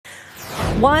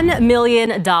$1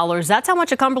 million. That's how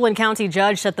much a Cumberland County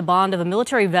judge set the bond of a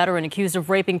military veteran accused of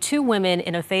raping 2 women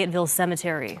in a Fayetteville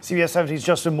cemetery. CBS 17's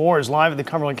Justin Moore is live at the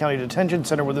Cumberland County Detention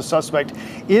Center where the suspect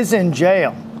is in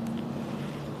jail.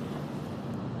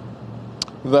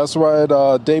 That's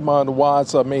right. Damon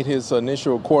Watts made his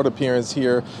initial court appearance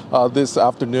here this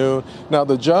afternoon. Now,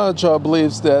 the judge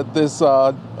believes that this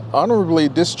honorably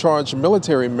discharged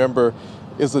military member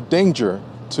is a danger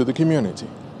to the community.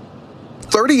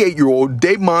 38-year-old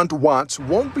Damon Watts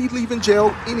won't be leaving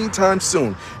jail anytime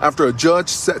soon after a judge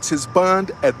sets his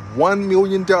bond at $1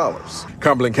 million.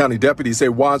 Cumberland County deputies say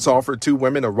Watts offered 2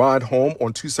 women a ride home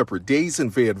on 2 separate days in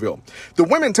Fayetteville. The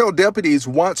women tell deputies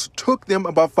Watts took them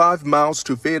about 5 miles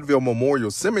to Fayetteville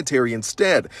Memorial Cemetery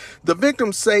instead. The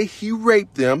victims say he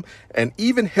raped them and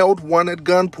even held one at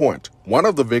gunpoint. One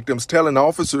of the victims telling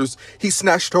officers he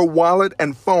snatched her wallet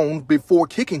and phone before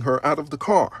kicking her out of the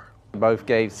car. Both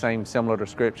gave similar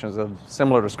descriptions of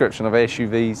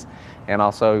SUVs, and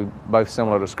also both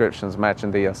similar descriptions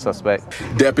matching the suspect.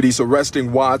 Deputies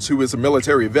arresting Watts, who is a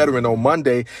military veteran, on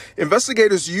Monday.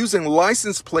 Investigators using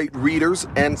license plate readers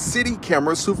and city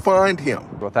cameras to find him.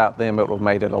 Without them, it would have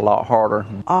made it a lot harder.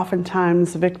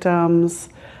 Oftentimes, victims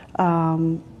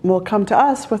will come to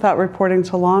us without reporting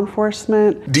to law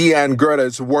enforcement. Deanne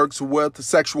Gerdes works with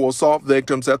sexual assault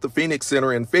victims at the Phoenix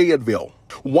Center in Fayetteville.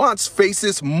 Watts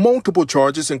faces multiple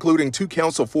charges, including 2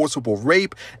 counts of forcible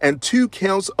rape and 2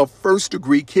 counts of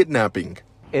first-degree kidnapping.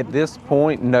 At this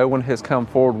point, no one has come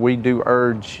forward. We do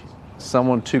urge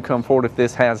someone to come forward if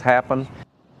this has happened.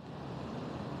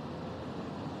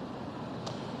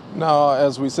 Now,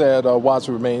 as we said, Watts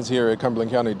remains here at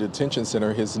Cumberland County Detention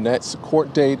Center. His next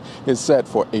court date is set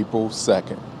for April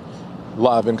 2nd.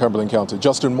 Live in Cumberland County,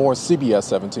 Justin Moore, CBS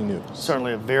 17 News.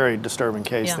 Certainly a very disturbing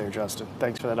case there, Justin.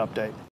 Thanks for that update.